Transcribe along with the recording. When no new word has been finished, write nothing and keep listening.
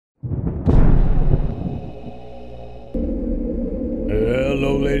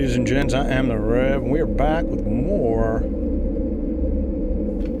Hello ladies and gents, I am the Rev, and we are back with more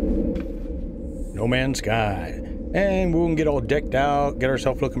No Man's Sky. And we'll get all decked out, get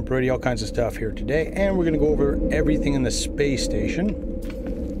ourselves looking pretty, all kinds of stuff here today. And we're going to go over everything in the space station.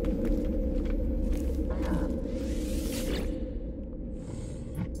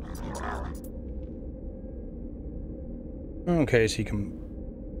 Okay, so you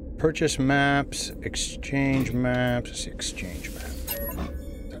can purchase maps, exchange maps. Let's see, exchange maps.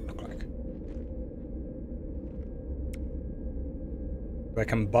 I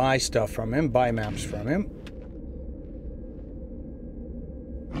can buy stuff from him, buy maps from him.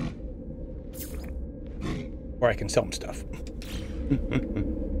 Or I can sell him stuff.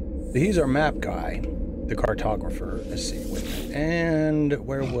 He's our map guy, the cartographer. Let's see, wait a minute. And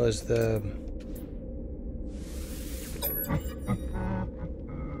where was the...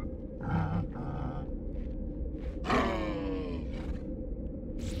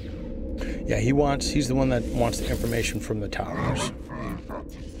 Yeah, he's the one that wants the information from the towers.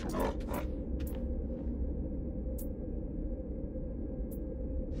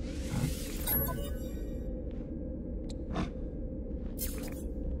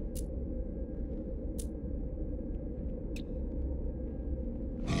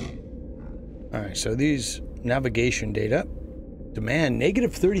 Alright, so these navigation data. Demand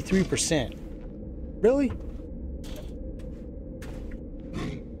negative 33%. Really?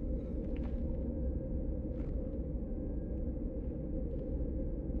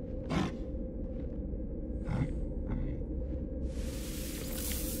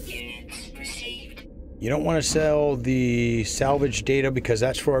 You don't want to sell the salvage data because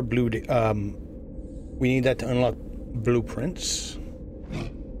that's for our blue. We need that to unlock blueprints.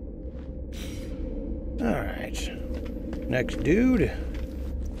 All right, next dude.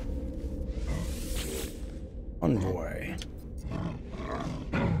 Envoy.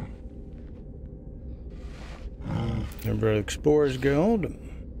 Member of Explorers Guild.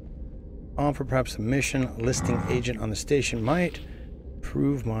 Offer perhaps a mission. Listing agent on the station might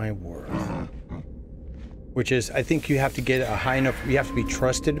prove my worth. Which is, I think you have to get a high enough, you have to be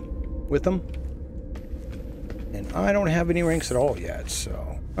trusted with them. And I don't have any ranks at all yet,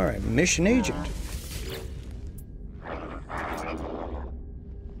 so. Alright, mission agent.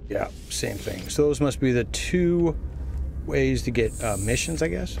 Yeah, same thing. So those must be the two ways to get missions, I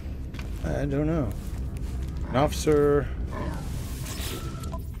guess? I don't know. An officer.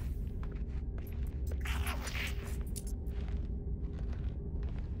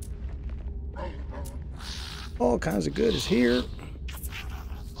 All kinds of good is here.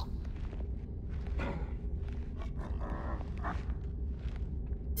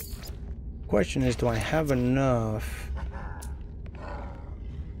 Question is, do I have enough?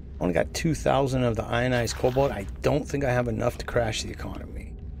 Only got 2,000 of the ionized cobalt. I don't think I have enough to crash the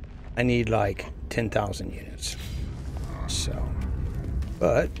economy. I need like 10,000 units. So,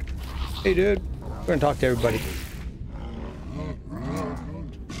 but hey, dude, we're gonna talk to everybody.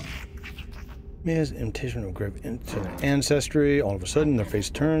 Is imitation of grave into their ancestry. All of a sudden, their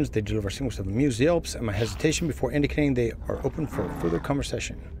face turns. They deliver signals of amused yelps and my hesitation before indicating they are open for further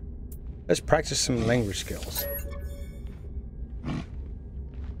conversation. Let's practice some language skills.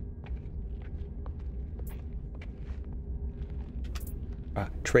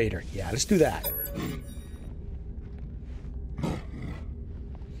 Trader. Yeah, let's do that.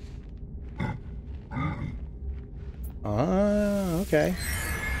 Okay.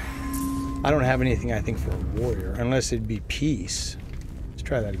 I don't have anything, I think, for a warrior, unless it'd be peace. Let's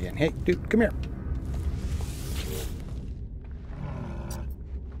try that again. Hey, dude, come here.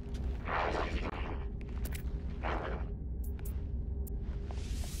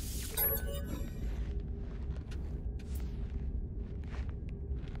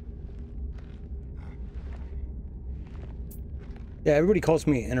 Yeah, everybody calls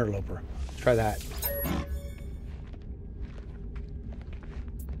me an interloper. Let's try that.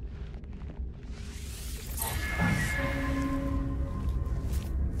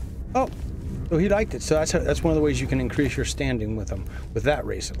 Oh, so he liked it. So that's one of the ways you can increase your standing with them, with that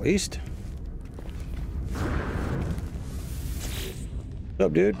race at least. What's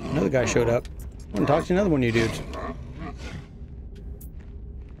up, dude? Another guy showed up. I want to talk to another one of you dudes.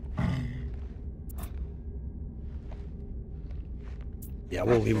 Yeah,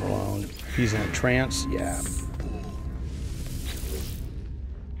 we'll leave him alone. He's in a trance. Yeah.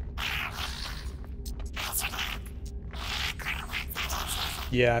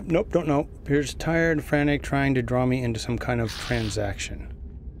 Yeah, nope, don't know. Appears tired and frantic, trying to draw me into some kind of transaction.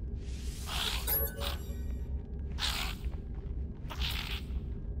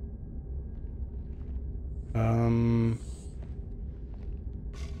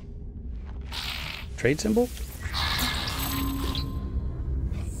 Trade symbol?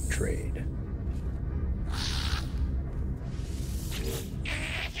 Trade.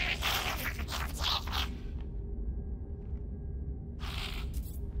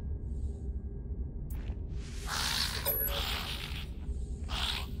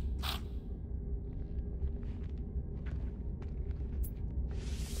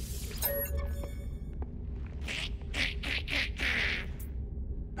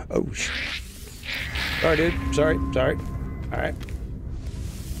 Oh, shit. Sorry, dude. Sorry. All right.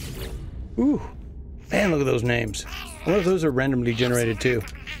 Ooh. Man, look at those names. I wonder if those are randomly generated, too.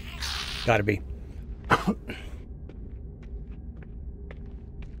 Gotta be.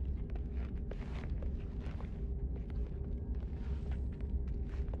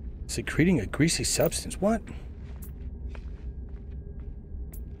 Secreting a greasy substance. What?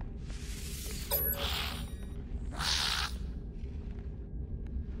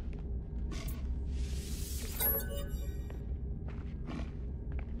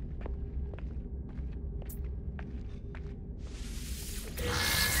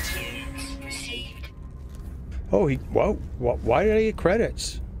 Oh, whoa, why did I get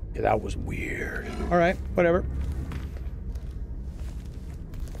credits? Yeah, that was weird. All right, whatever.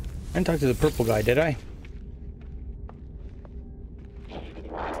 I didn't talk to the purple guy, did I?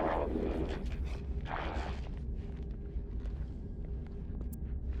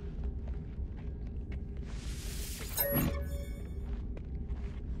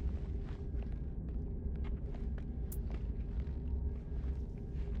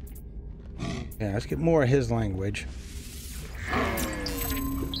 Yeah, let's get more of his language.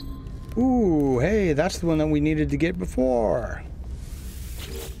 Ooh, hey, that's the one that we needed to get before.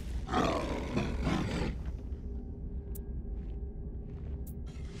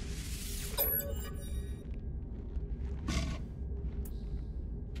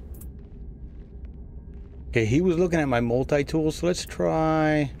 Okay, he was looking at my multi-tool, so let's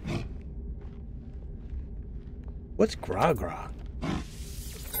try... What's Gra-Gra?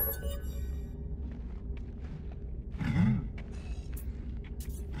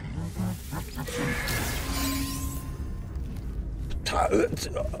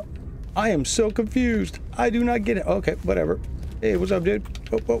 I am so confused. I do not get it. Okay, whatever. Hey, what's up, dude?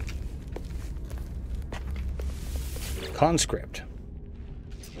 Oh. Conscript.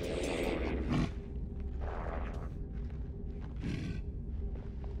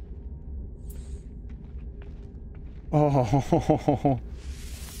 Oh,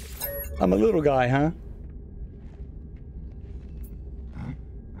 I'm a little guy, huh?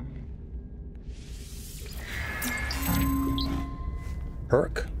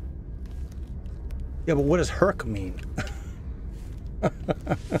 Herc? Yeah, but what does Herc mean?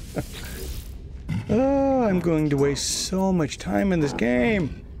 Oh, I'm going to waste so much time in this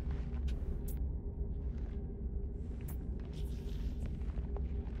game.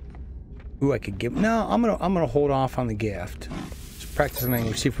 Ooh, I could give... No, I'm gonna hold off on the gift. Just practice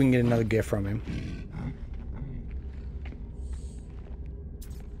language, see if we can get another gift from him.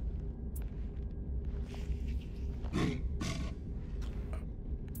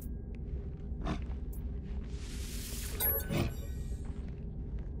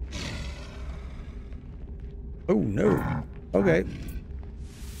 Oh, no. Okay.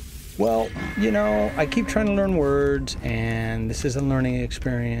 Well, you know, I keep trying to learn words, and this is a learning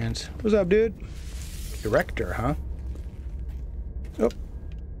experience. What's up, dude? Director, huh? Oh.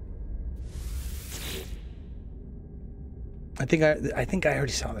 I think I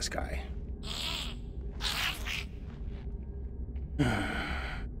already saw this guy.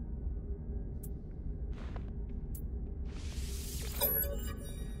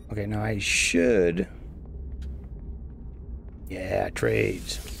 Okay, now I should... Yeah,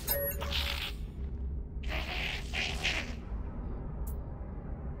 trades.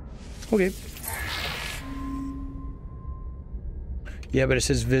 Okay. Yeah, but it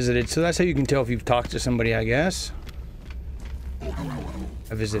says visited, so that's how you can tell if you've talked to somebody, I guess. I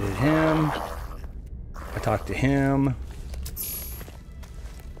visited him. I talked to him.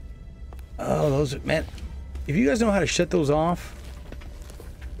 Oh, those are... Man, if you guys know how to shut those off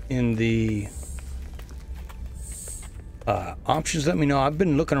in the... options, let me know. I've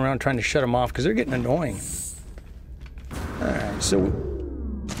been looking around trying to shut them off because they're getting annoying. Alright, so...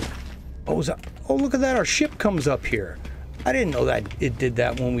 Oh, look at that. Our ship comes up here. I didn't know that it did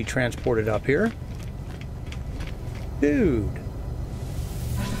that when we transported up here. Dude.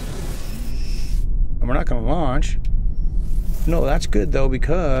 And we're not going to launch. No, that's good, though,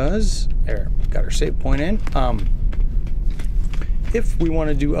 because... There, got our save point in. If we want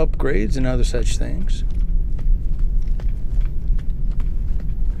to do upgrades and other such things...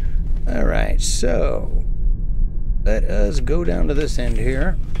 All right, so let us go down to this end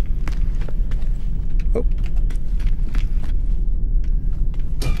here. Oh.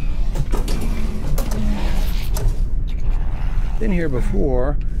 Been here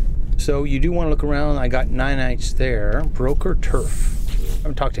before, so you do want to look around. I got nanites there. Broker Turf. I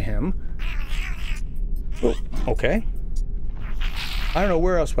haven't talked to him. Oh, okay. I don't know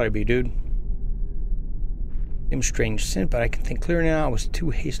where else would I be, dude. I'm strange sin, but I can think clearly now. I was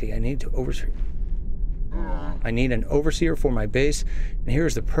too hasty. I need to oversee. I need an overseer for my base, and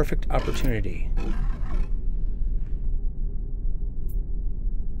here's the perfect opportunity.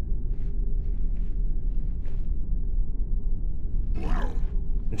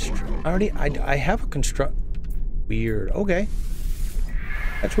 I have a construct. Weird. Okay.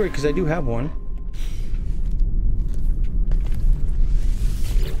 That's weird because I do have one.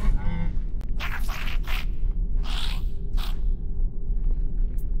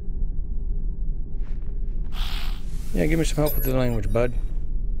 Yeah, give me some help with the language, bud.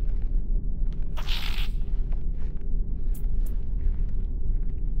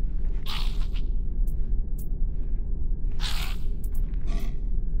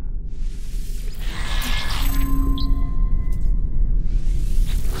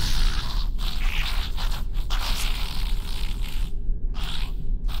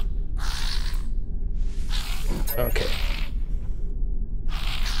 Okay.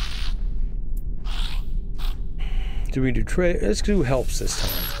 Do we do trade? Let's do helps this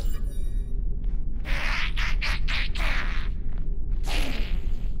time.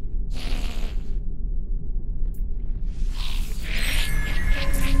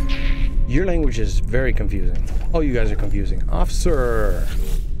 Your language is very confusing. Oh, you guys are confusing. Officer.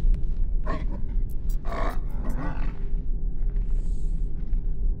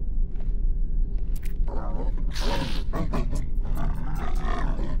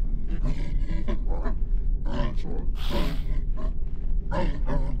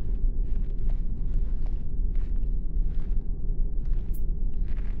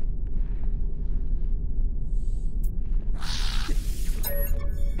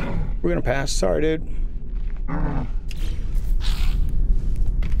 We're gonna pass. Sorry, dude.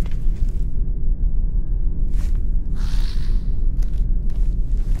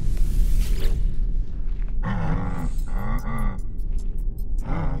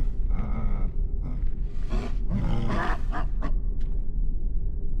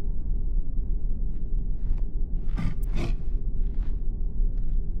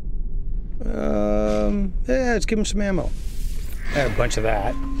 Yeah, let's give him some ammo. I had a bunch of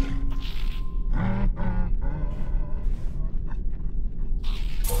that.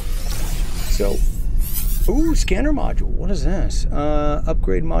 So, ooh, scanner module. What is this?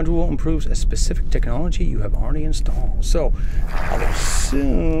 Upgrade module improves a specific technology you have already installed. So, I'll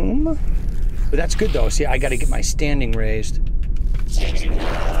assume. But that's good though. See, I got to get my standing raised.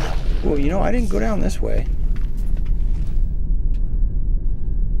 Well, you know, I didn't go down this way.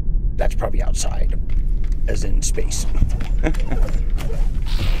 That's probably outside, as in space.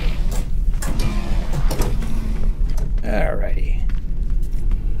 Alrighty.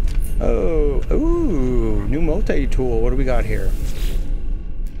 Oh, ooh, new multi-tool. What do we got here?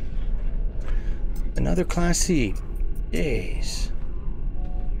 Another Class C. Yes.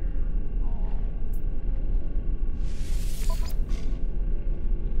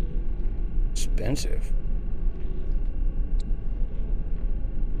 Expensive.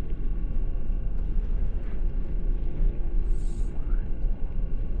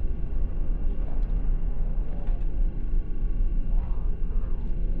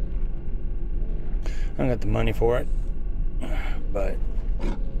 I don't got the money for it, but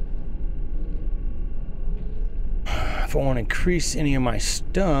if I want to increase any of my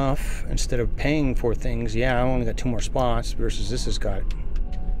stuff instead of paying for things, yeah, I only got 2 more spots versus this has got,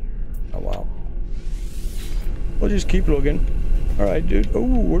 oh wow. We'll just keep looking. All right, dude. Oh,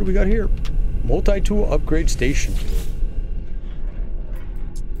 what do we got here? Multi-tool upgrade station.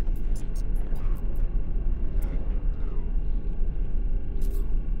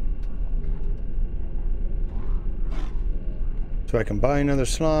 So I can buy another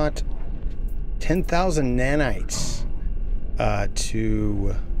slot. 10,000 nanites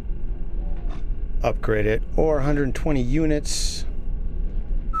to upgrade it, or 120 units.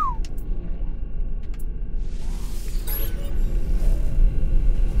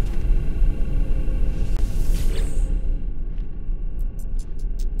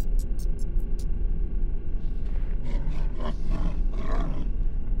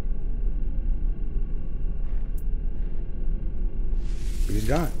 He's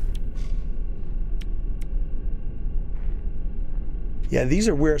gone. Yeah, these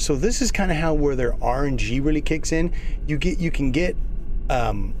are where, so this is kind of how where their RNG really kicks in. You can get,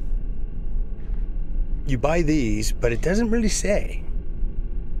 you buy these, but it doesn't really say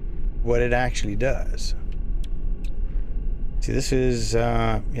what it actually does. See, this is,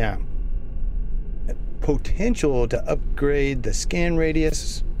 yeah, potential to upgrade the scan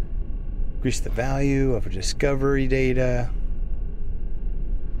radius, increase the value of a discovery data.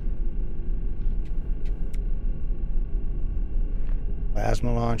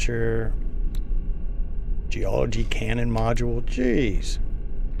 Plasma launcher, geology cannon module. Jeez.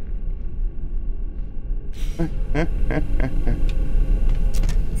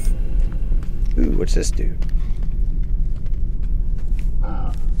 Ooh, what's this dude?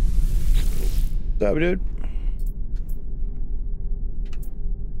 What's up, dude?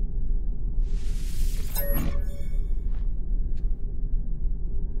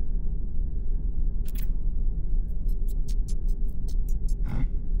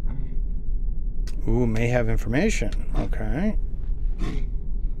 Ooh, may have information. Okay.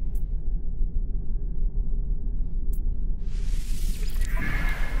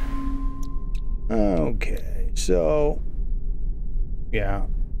 Okay, so yeah.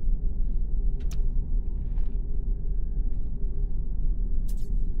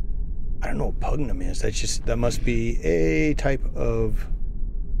 I don't know what pugnum is. That must be a type of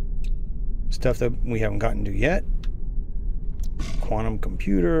stuff that we haven't gotten to yet. Quantum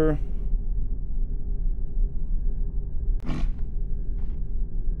computer.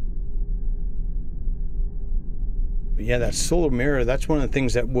 But yeah, that solar mirror, that's one of the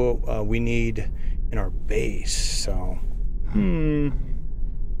things that we need in our base. So,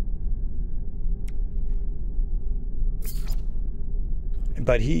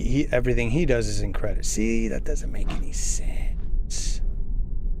 But he everything he does is in credit. See, that doesn't make any sense.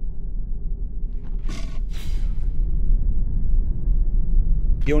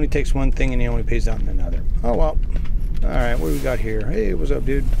 He only takes one thing and he only pays out in another. Oh well. All right, what do we got here? Hey, what's up,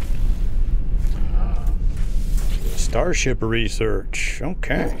 dude? Starship research.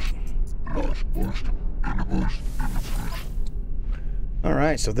 Okay. All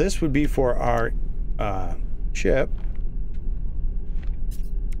right, so this would be for our ship.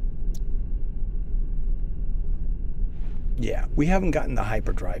 Yeah, we haven't gotten the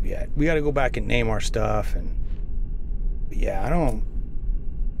hyperdrive yet. We got to go back and name our stuff, and yeah, I don't.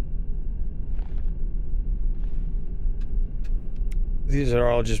 These are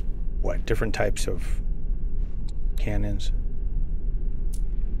all just what, different types of cannons.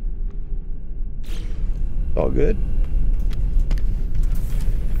 All good.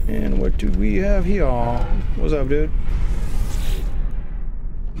 And what do we have here? What's up, dude?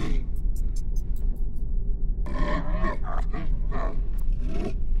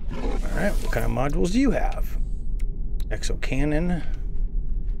 Alright, what kind of modules do you have? Exo cannon.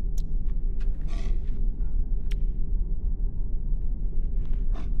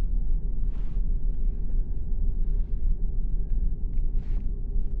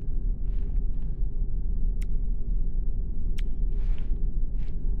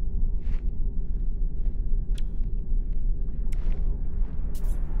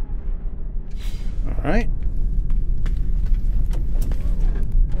 Alright.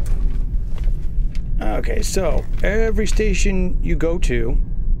 Okay, so every station you go to,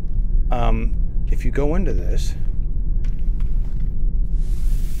 if you go into this,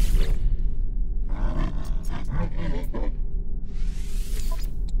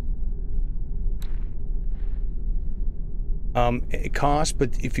 it costs,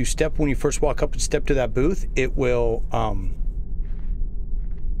 but if you step, when you first walk up and step to that booth, it will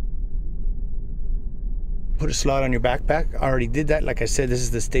put a slot on your backpack. I already did that. Like I said, this is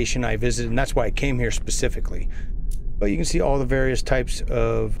the station I visited, and that's why I came here specifically. But you can see all the various types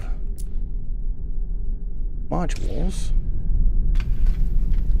of modules.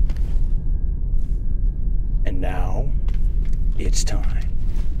 And now it's time.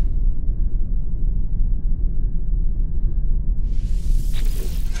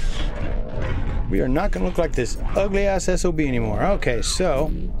 We are not going to look like this ugly ass SOB anymore. Okay,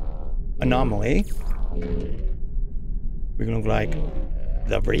 so anomaly. We're gonna look like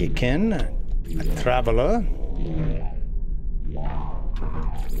the Breakin, a Traveler,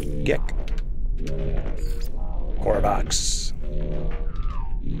 Gek, Corvax.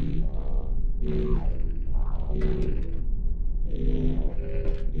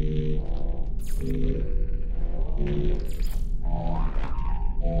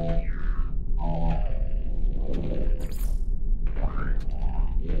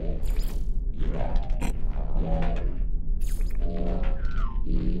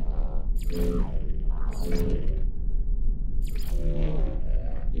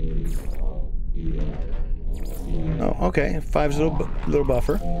 Okay, 5's a little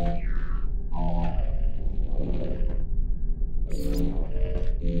buffer.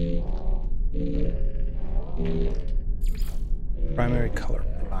 Primary color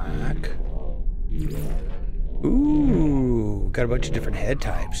black. Ooh, got a bunch of different head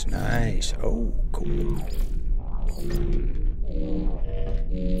types. Nice. Oh, cool.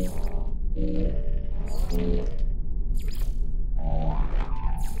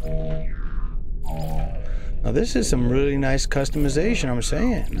 Now this is some really nice customization, I'm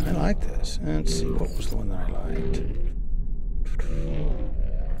saying. I like this. Let's see, what was the one that I liked?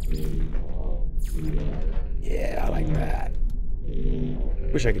 Yeah, I like that.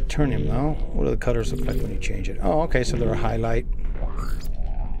 Wish I could turn him though. What do the colors look like when you change it? Oh, okay, so they're a highlight.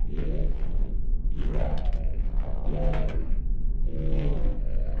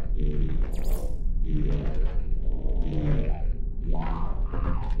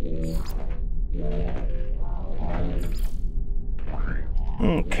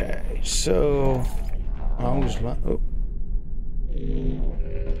 Okay, so I'll just let, oh.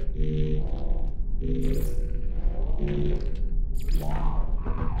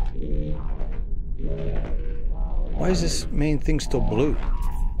 Why is this main thing still blue?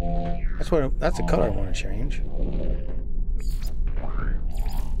 That's the color I want to change.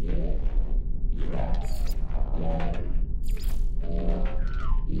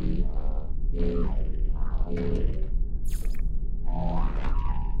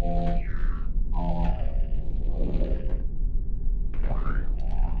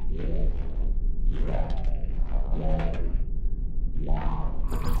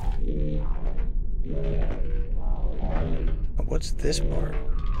 What's this part?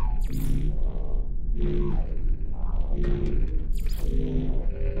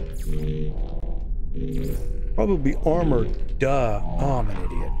 Probably armor, duh. Oh, I'm an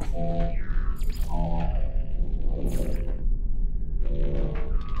idiot.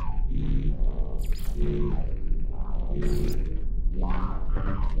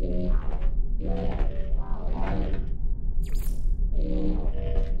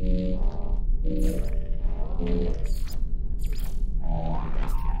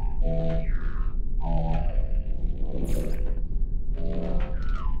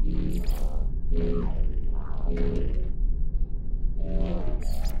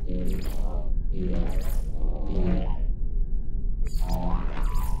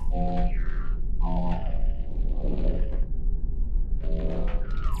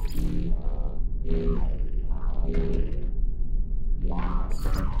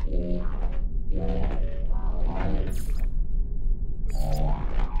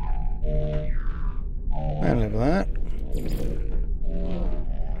 I live with that.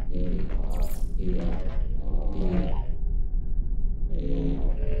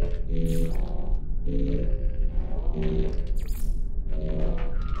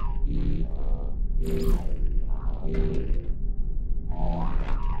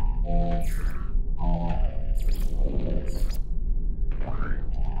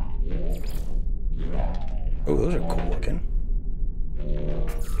 Oh, those are cool looking.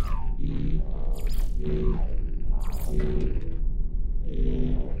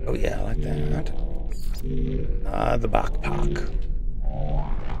 Oh yeah, I like that. The backpack.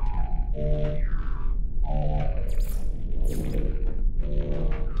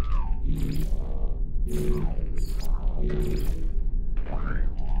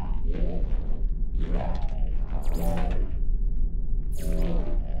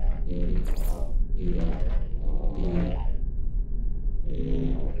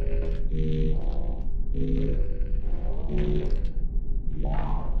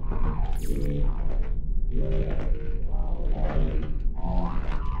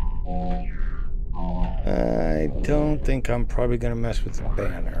 I don't think I'm probably going to mess with the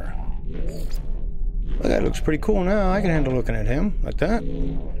banner. Well, that looks pretty cool now. I can handle looking at him like that.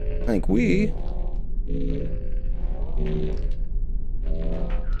 I think we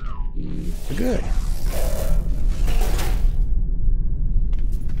are good.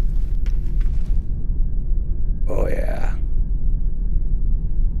 Oh, yeah.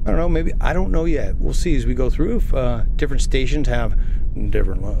 I don't know, maybe, I don't know yet. We'll see as we go through if different stations have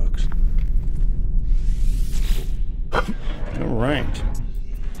different looks. All right.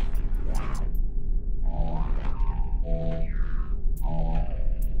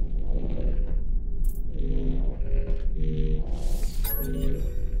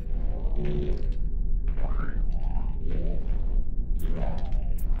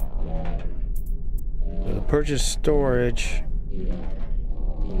 So the purchase storage,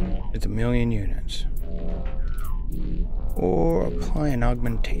 it's 1,000,000 units. Or apply an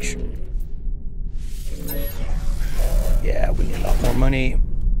augmentation. Yeah, we need a lot more money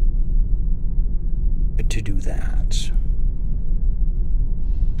to do that.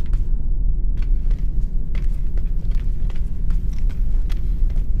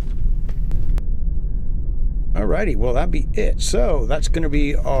 Alrighty, well, that'd be it. So that's going to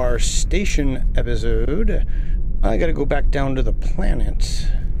be our station episode. I got to go back down to the planet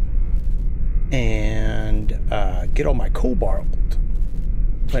and get all my cobalt.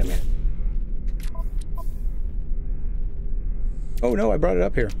 Wait a minute. Oh no, I brought it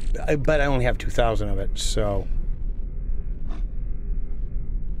up here. But I only have 2,000 of it, so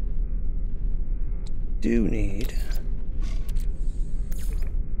do need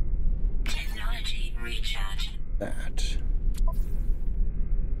technology recharge. That.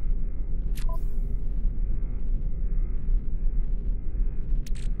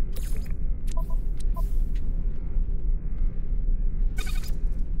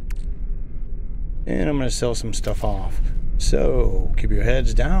 And I'm going to sell some stuff off. So, keep your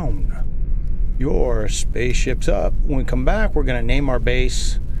heads down. Your spaceship's up. When we come back, we're going to name our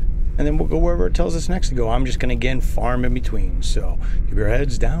base. And then we'll go wherever it tells us next to go. I'm just going to, again, farm in between. So, keep your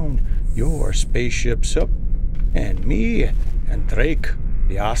heads down. Your spaceship's up. And me and Drake,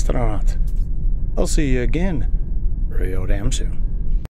 the astronaut. I'll see you again real damn soon.